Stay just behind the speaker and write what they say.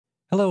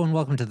Hello and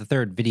welcome to the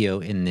third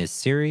video in this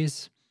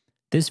series.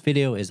 This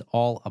video is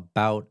all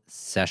about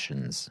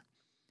sessions.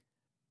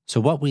 So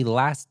what we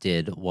last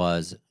did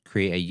was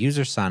create a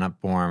user signup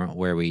form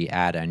where we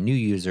add a new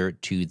user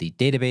to the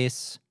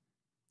database.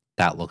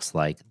 That looks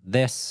like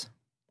this.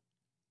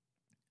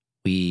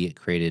 We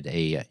created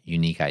a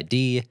unique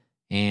ID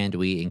and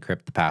we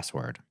encrypt the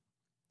password.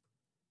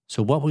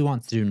 So what we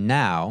want to do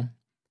now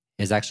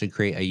is actually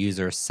create a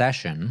user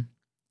session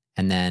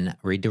and then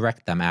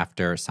redirect them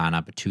after sign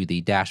up to the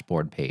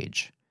dashboard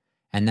page.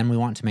 And then we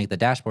want to make the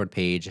dashboard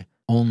page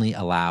only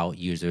allow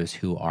users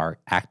who are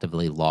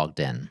actively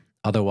logged in.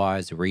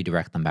 Otherwise,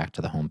 redirect them back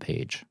to the home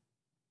page.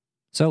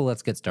 So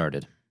let's get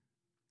started.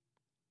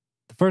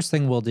 The first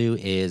thing we'll do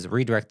is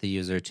redirect the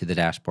user to the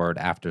dashboard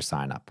after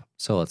sign up.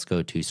 So let's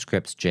go to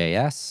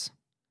scripts.js,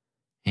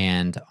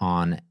 and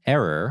on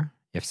error,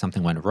 if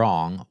something went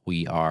wrong,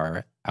 we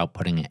are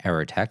outputting an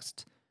error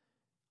text.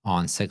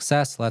 On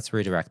success, let's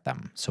redirect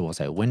them. So we'll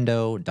say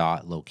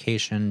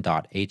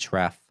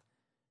window.location.href,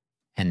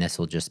 and this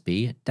will just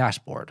be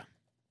dashboard.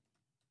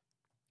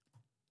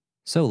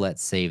 So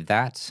let's save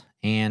that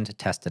and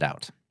test it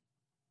out.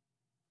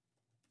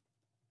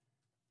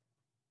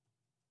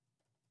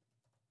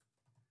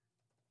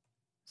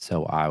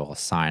 So I will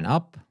sign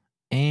up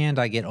and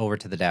I get over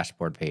to the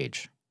dashboard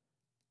page.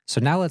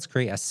 So now let's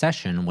create a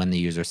session when the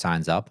user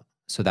signs up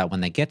so that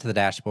when they get to the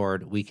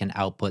dashboard, we can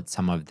output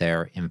some of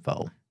their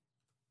info.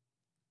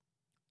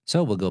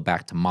 So we'll go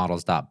back to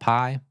models.py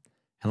and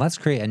let's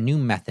create a new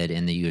method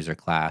in the user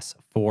class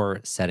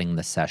for setting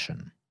the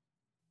session.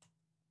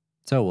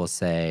 So we'll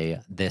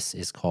say this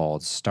is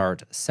called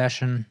start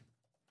session.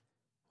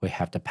 We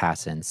have to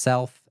pass in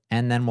self,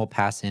 and then we'll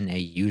pass in a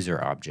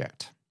user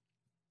object.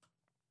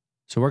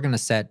 So we're going to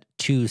set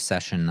two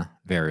session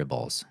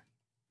variables.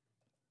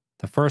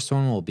 The first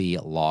one will be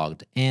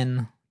logged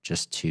in,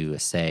 just to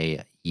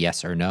say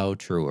yes or no,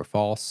 true or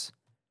false.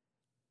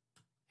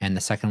 And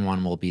the second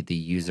one will be the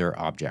user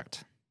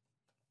object.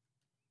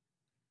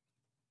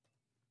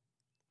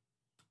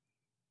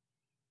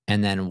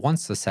 And then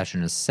once the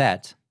session is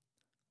set,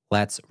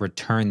 let's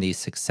return the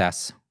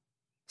success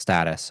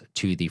status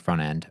to the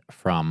front end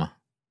from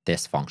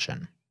this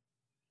function.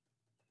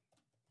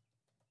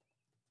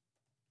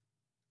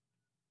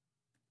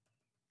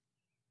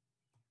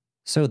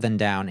 So then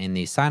down in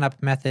the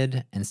signup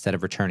method, instead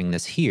of returning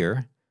this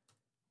here,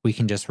 we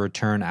can just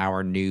return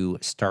our new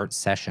start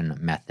session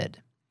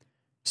method.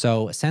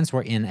 So since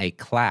we're in a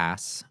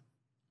class,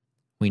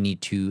 we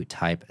need to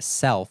type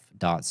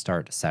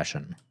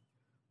self.startSession.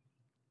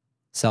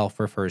 Self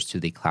refers to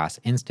the class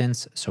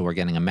instance, so we're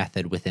getting a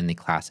method within the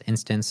class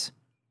instance.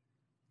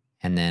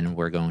 And then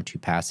we're going to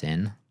pass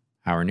in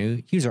our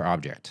new user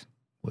object,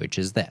 which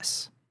is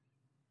this.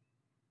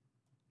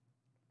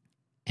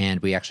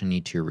 And we actually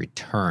need to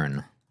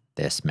return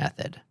this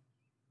method.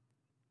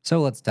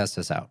 So let's test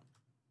this out.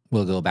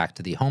 We'll go back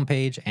to the home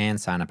page and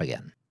sign up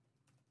again.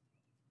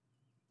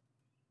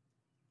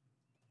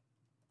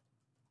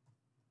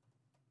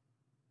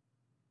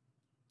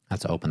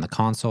 Let's open the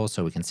console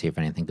so we can see if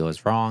anything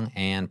goes wrong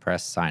and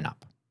press sign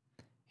up.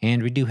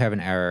 And we do have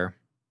an error.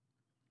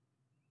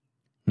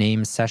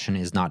 Name session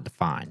is not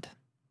defined.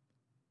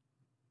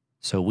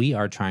 So we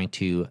are trying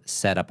to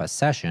set up a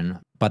session,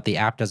 but the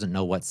app doesn't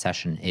know what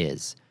session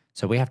is.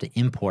 So we have to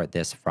import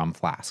this from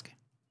Flask.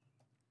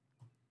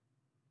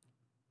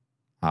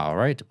 All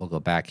right, we'll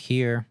go back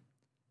here.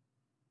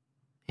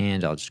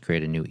 And I'll just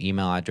create a new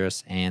email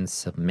address and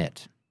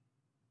submit.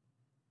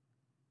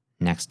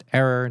 Next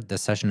error, the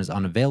session is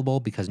unavailable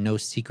because no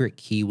secret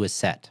key was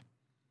set.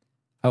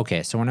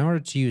 Okay, so in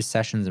order to use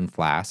sessions in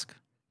Flask,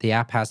 the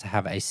app has to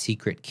have a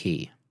secret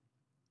key.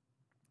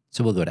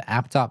 So we'll go to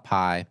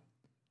app.py,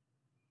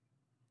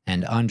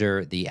 and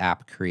under the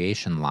app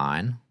creation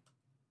line,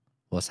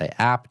 we'll say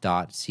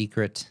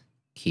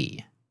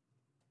app.secretKey.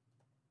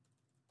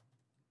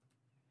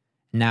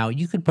 Now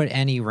you could put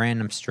any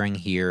random string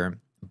here,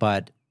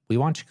 but we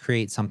want to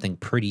create something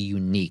pretty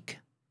unique.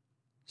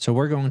 So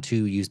we're going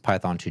to use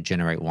Python to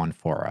generate one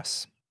for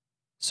us.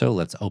 So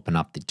let's open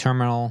up the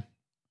terminal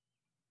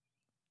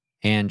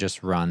and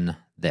just run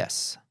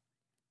this.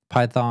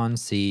 Python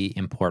c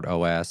import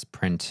os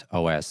print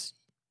os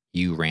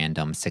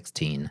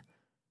urandom16.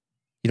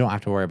 You don't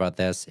have to worry about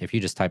this. If you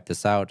just type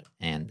this out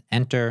and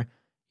enter,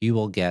 you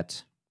will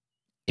get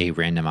a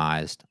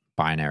randomized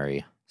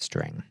binary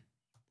string.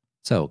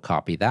 So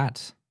copy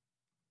that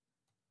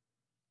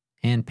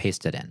and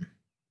paste it in.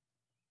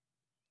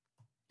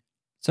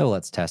 So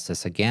let's test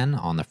this again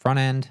on the front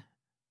end.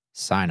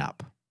 Sign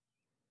up.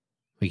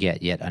 We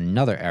get yet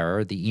another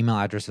error. The email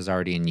address is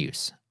already in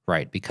use,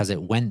 right? Because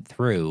it went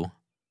through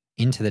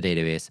into the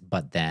database,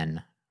 but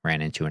then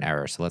ran into an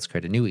error. So let's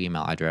create a new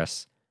email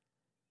address.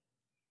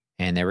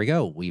 And there we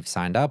go. We've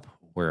signed up.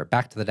 We're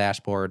back to the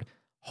dashboard.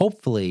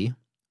 Hopefully,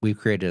 we've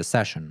created a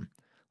session.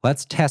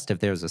 Let's test if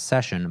there's a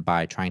session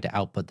by trying to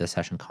output the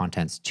session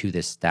contents to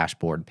this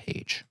dashboard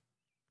page.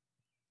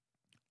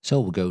 So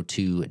we'll go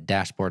to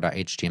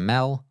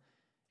dashboard.html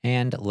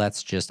and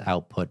let's just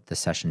output the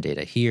session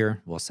data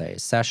here. We'll say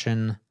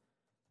session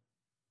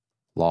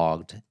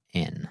logged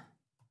in.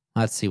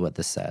 Let's see what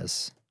this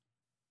says.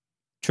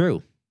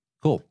 True.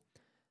 Cool.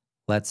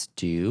 Let's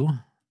do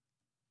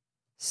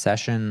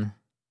session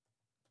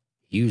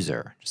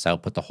user. Just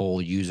output the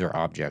whole user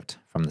object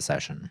from the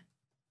session.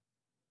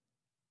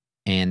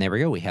 And there we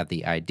go. We have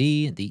the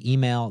ID, the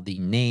email, the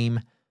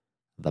name,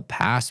 the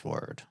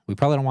password. We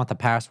probably don't want the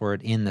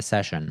password in the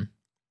session,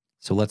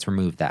 so let's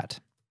remove that.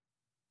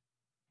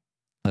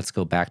 Let's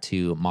go back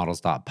to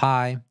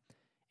models.py,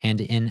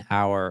 and in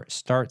our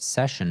start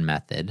session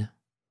method,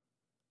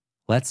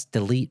 let's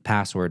delete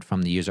password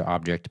from the user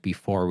object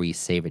before we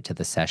save it to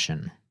the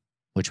session,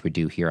 which we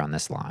do here on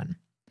this line.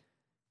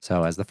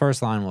 So as the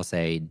first line, we'll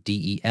say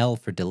del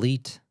for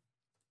delete,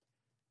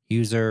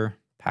 user,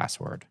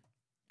 password.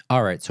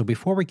 All right, so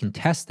before we can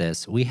test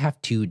this, we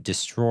have to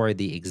destroy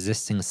the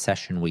existing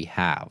session we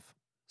have.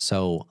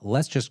 So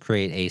let's just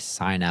create a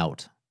sign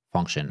out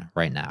function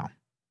right now.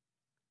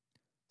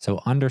 So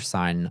under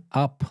sign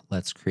up,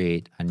 let's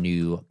create a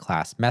new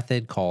class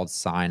method called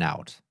sign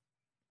out.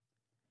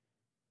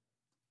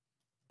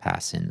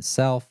 Pass in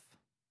self,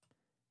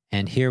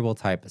 and here we'll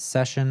type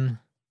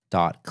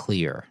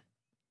session.clear.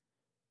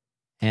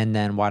 And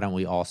then why don't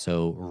we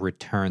also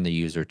return the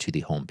user to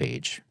the home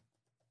page?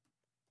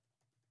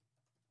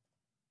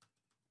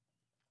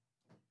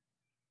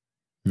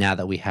 Now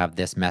that we have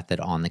this method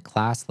on the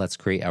class, let's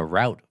create a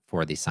route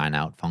for the sign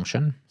out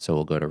function. So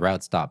we'll go to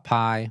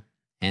routes.py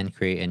and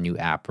create a new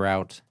app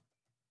route,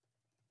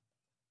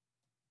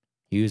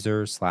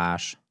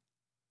 user/sign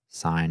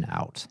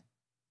out.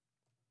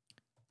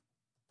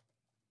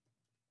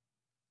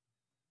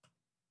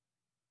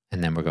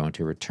 And then we're going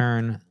to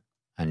return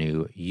a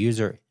new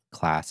user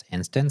class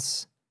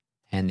instance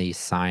and the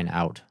sign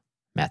out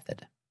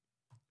method.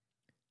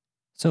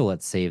 So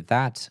let's save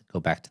that, go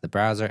back to the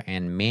browser,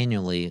 and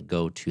manually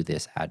go to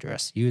this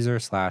address,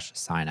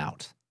 user/sign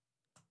out.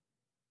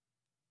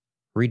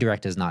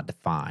 Redirect is not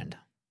defined.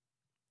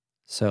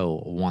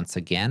 So once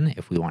again,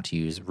 if we want to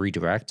use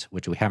redirect,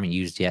 which we haven't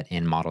used yet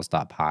in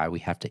models.py, we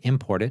have to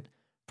import it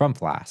from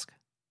Flask.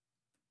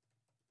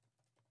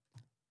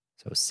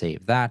 So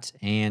save that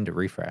and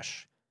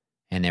refresh.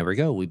 And there we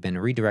go. We've been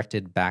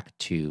redirected back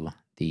to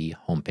the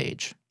home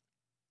page.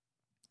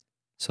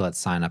 So let's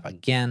sign up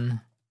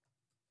again.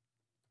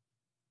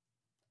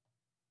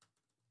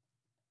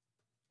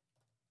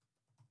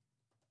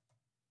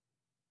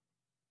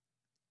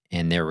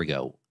 And there we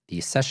go.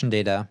 The session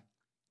data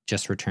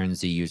just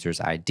returns the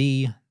user's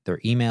ID, their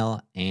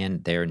email,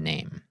 and their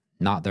name,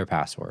 not their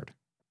password.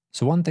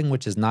 So one thing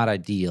which is not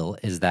ideal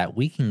is that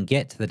we can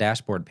get to the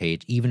dashboard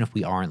page even if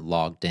we aren't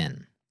logged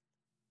in.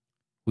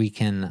 We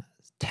can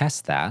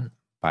test that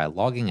by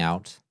logging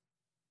out,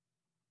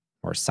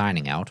 or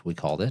signing out, we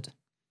called it,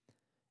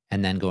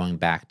 and then going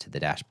back to the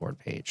dashboard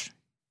page.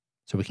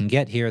 So we can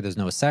get here, there's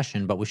no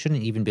session, but we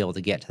shouldn't even be able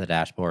to get to the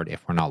dashboard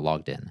if we're not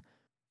logged in.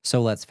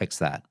 So let's fix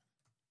that.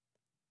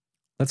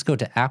 Let's go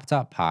to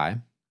app.py,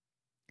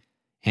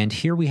 and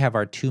here we have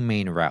our two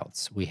main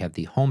routes. We have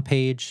the home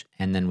page,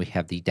 and then we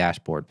have the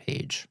dashboard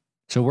page.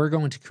 So we're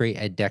going to create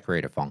a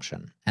decorator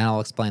function, and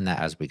I'll explain that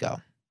as we go.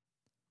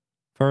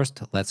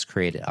 First, let's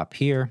create it up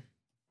here.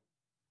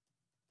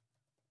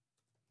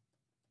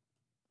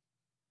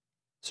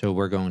 So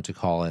we're going to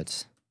call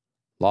it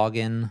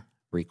login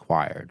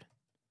required.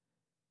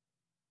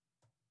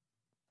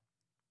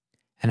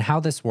 And how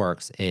this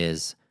works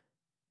is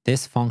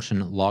this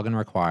function, login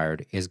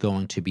required, is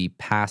going to be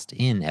passed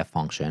in a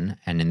function,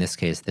 and in this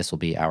case, this will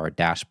be our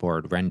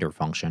dashboard render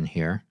function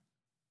here.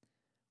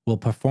 We'll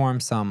perform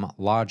some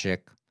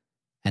logic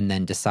and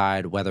then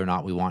decide whether or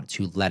not we want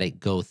to let it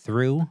go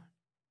through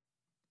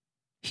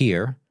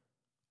here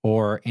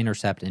or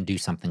intercept and do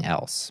something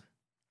else.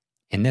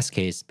 In this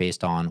case,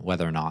 based on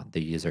whether or not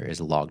the user is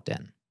logged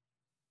in.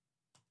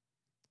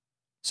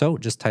 So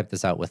just type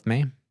this out with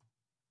me.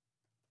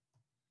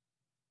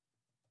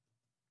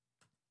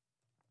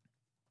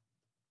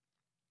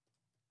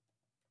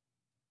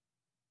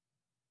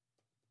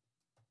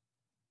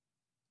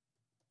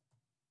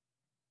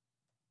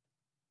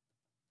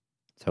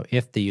 So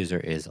if the user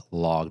is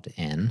logged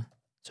in,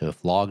 so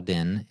if logged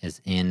in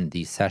is in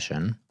the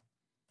session,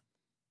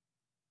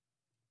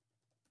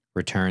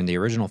 return the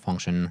original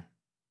function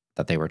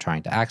that they were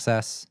trying to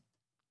access.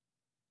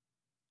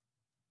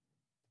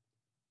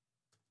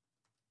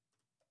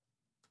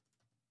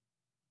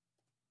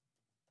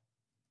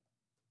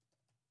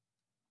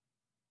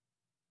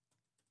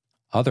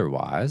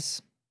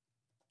 Otherwise,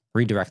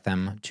 redirect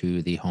them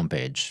to the home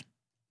page.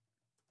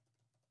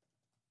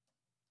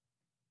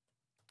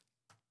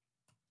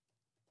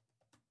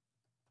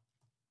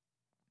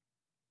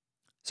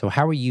 So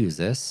how we use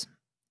this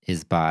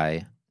is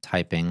by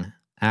typing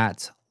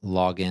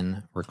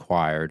 @login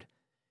required,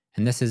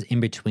 and this is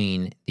in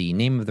between the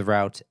name of the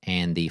route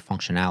and the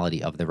functionality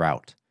of the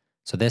route.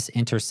 So this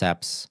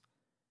intercepts,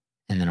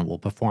 and then it will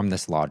perform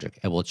this logic.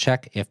 It will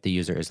check if the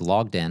user is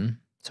logged in.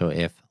 So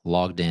if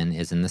logged in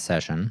is in the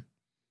session,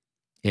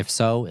 if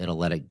so, it'll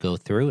let it go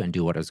through and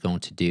do what it's going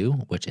to do,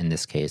 which in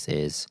this case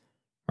is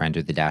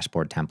render the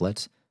dashboard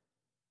template.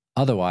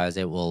 Otherwise,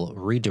 it will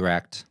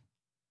redirect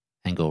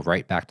and go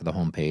right back to the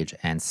home page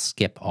and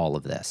skip all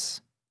of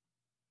this.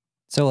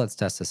 So let's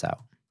test this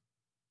out.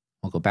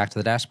 We'll go back to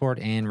the dashboard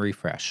and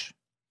refresh.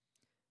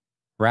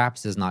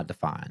 Wraps is not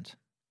defined.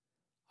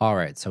 All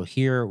right, so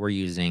here we're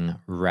using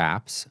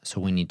wraps,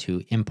 so we need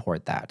to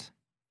import that.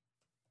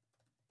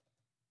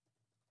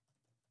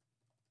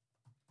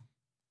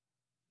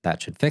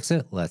 That should fix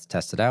it. Let's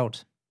test it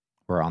out.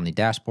 We're on the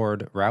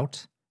dashboard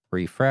route,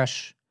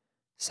 refresh,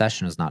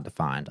 session is not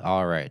defined.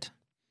 All right,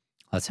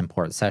 let's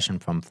import session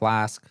from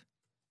Flask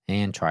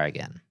and try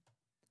again.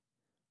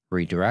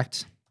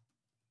 Redirect.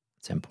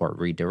 Let's import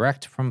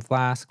redirect from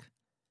Flask.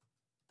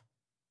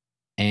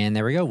 And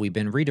there we go. We've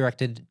been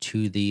redirected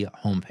to the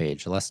home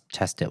page. Let's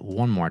test it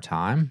one more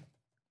time.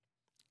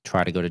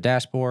 Try to go to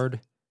dashboard,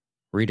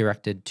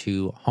 redirected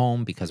to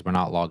home because we're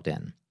not logged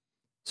in.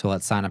 So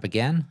let's sign up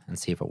again and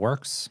see if it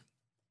works.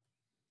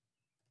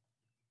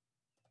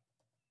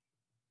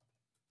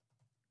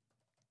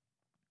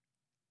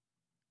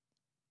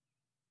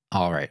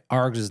 All right,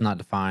 args is not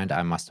defined.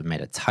 I must have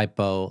made a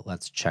typo.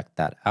 Let's check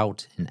that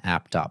out in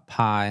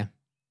app.py.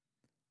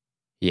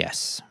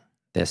 Yes,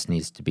 this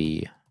needs to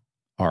be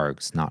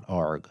args, not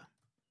arg.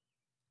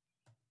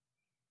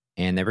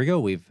 And there we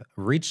go. We've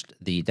reached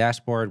the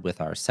dashboard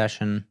with our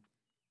session,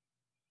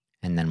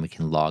 and then we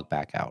can log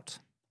back out.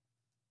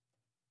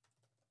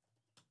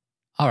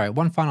 All right,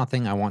 one final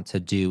thing I want to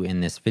do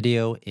in this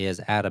video is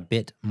add a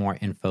bit more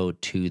info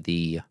to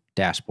the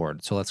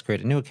dashboard. So let's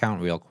create a new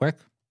account real quick.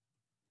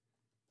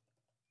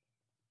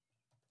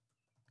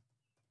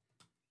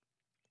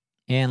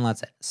 And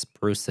let's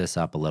spruce this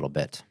up a little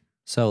bit.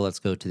 So let's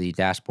go to the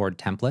dashboard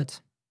template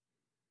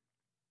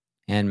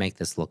and make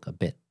this look a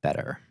bit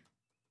better.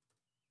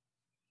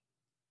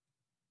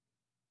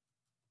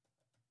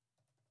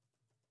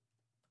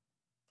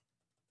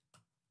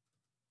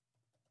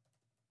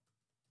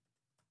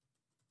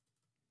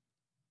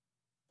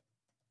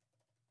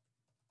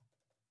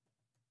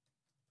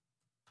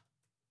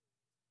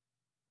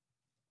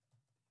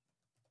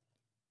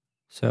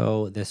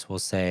 So this will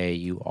say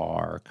you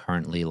are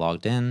currently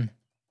logged in.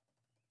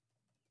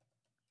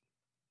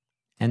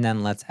 And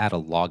then let's add a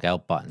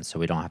logout button so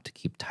we don't have to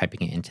keep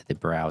typing it into the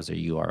browser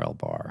URL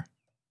bar.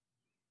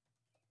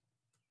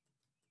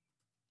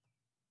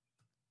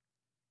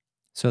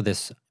 So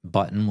this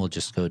button will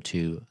just go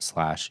to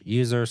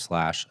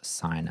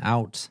 /user/sign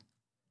out.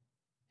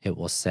 It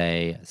will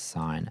say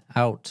sign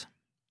out.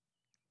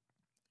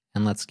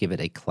 And let's give it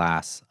a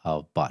class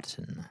of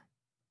button.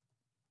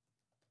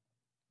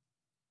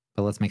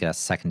 But let's make it a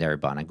secondary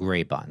button, a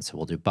gray button. So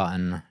we'll do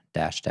button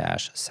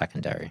 --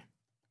 secondary.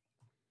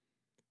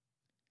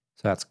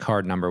 So that's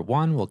card number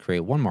 1. We'll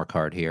create one more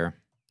card here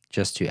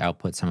just to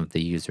output some of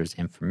the user's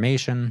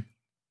information.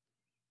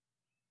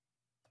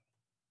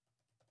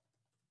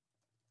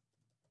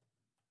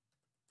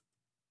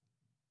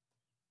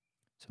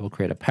 So we'll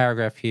create a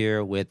paragraph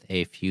here with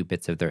a few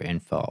bits of their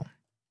info.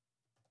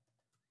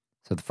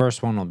 So the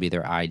first one will be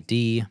their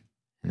ID,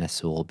 and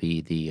this will be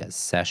the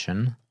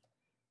session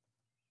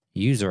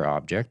user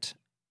object,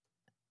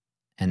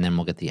 and then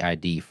we'll get the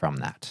ID from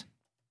that.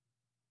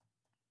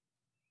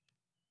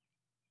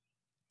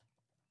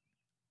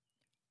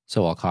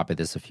 So I'll copy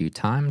this a few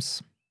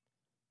times.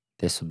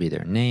 This will be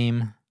their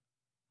name,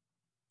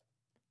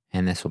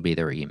 and this will be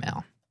their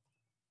email.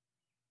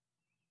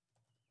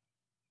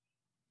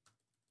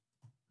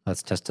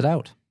 Let's test it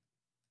out.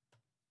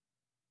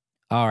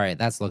 All right,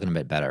 that's looking a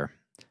bit better.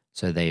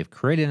 So they've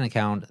created an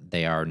account.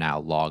 They are now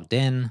logged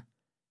in.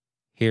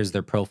 Here's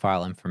their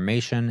profile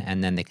information,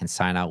 and then they can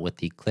sign out with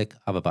the click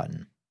of a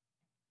button.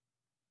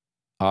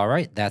 All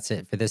right, that's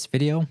it for this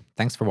video.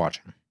 Thanks for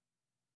watching.